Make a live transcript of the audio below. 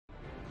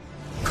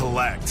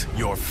Select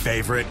your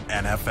favorite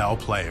NFL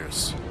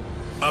players.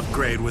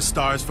 Upgrade with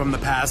stars from the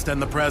past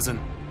and the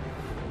present.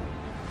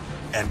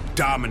 And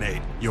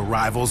dominate your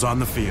rivals on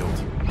the field.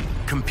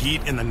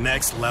 Compete in the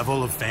next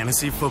level of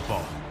fantasy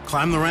football.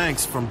 Climb the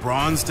ranks from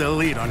bronze to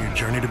elite on your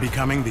journey to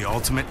becoming the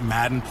ultimate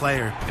Madden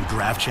player in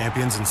draft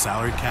champions and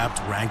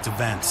salary-capped ranked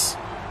events.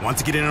 Want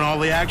to get in on all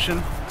the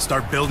action?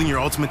 Start building your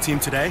ultimate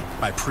team today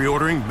by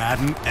pre-ordering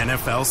Madden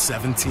NFL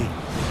 17.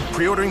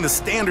 Pre-ordering the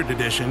Standard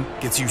Edition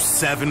gets you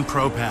 7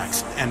 Pro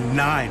Packs and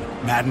 9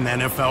 Madden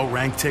NFL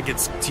ranked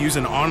tickets to use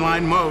in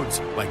online modes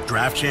like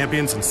draft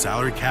champions and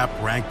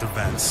salary-capped ranked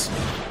events.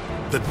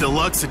 The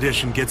Deluxe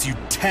Edition gets you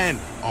 10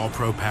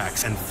 All-Pro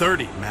Packs and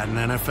 30 Madden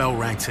NFL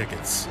ranked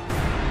tickets.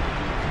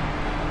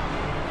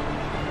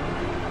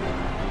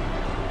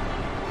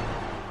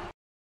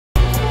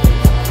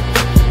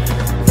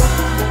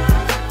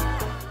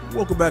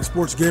 Welcome back,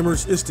 sports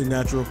gamers. It's The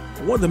Natural.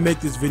 I wanted to make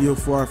this video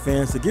for our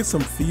fans to get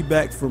some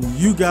feedback from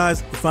you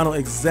guys to find out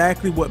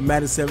exactly what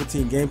Madden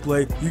 17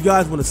 gameplay you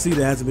guys want to see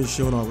that hasn't been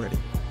shown already.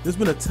 There's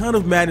been a ton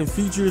of Madden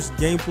features,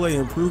 gameplay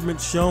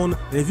improvements shown,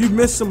 and if you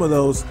missed some of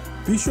those,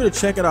 be sure to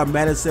check out our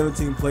Madden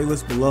 17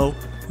 playlist below.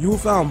 You will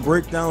find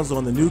breakdowns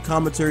on the new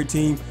commentary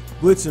team,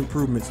 blitz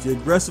improvements, the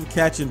aggressive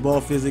catch and ball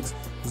physics,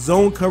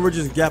 zone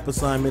coverages and gap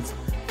assignments,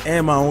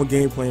 and my own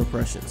gameplay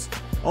impressions.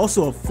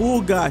 Also, a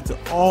full guide to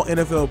all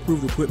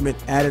NFL-approved equipment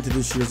added to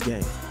this year's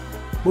game.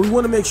 But we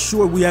want to make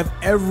sure we have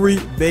every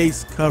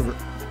base covered.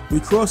 We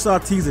cross our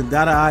T's and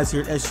dot our I's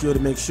here at SGO to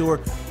make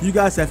sure you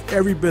guys have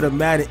every bit of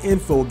Madden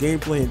info,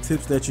 gameplay, and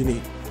tips that you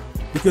need.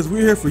 Because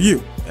we're here for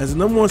you as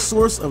the #1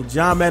 source of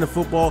John Madden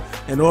football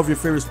and all of your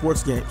favorite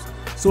sports games.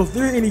 So if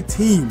there are any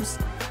teams,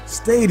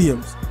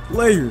 stadiums,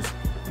 players,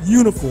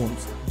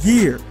 uniforms,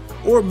 gear,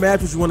 or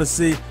matches you want to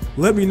see,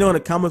 let me know in the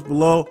comments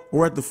below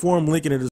or at the forum link in the description.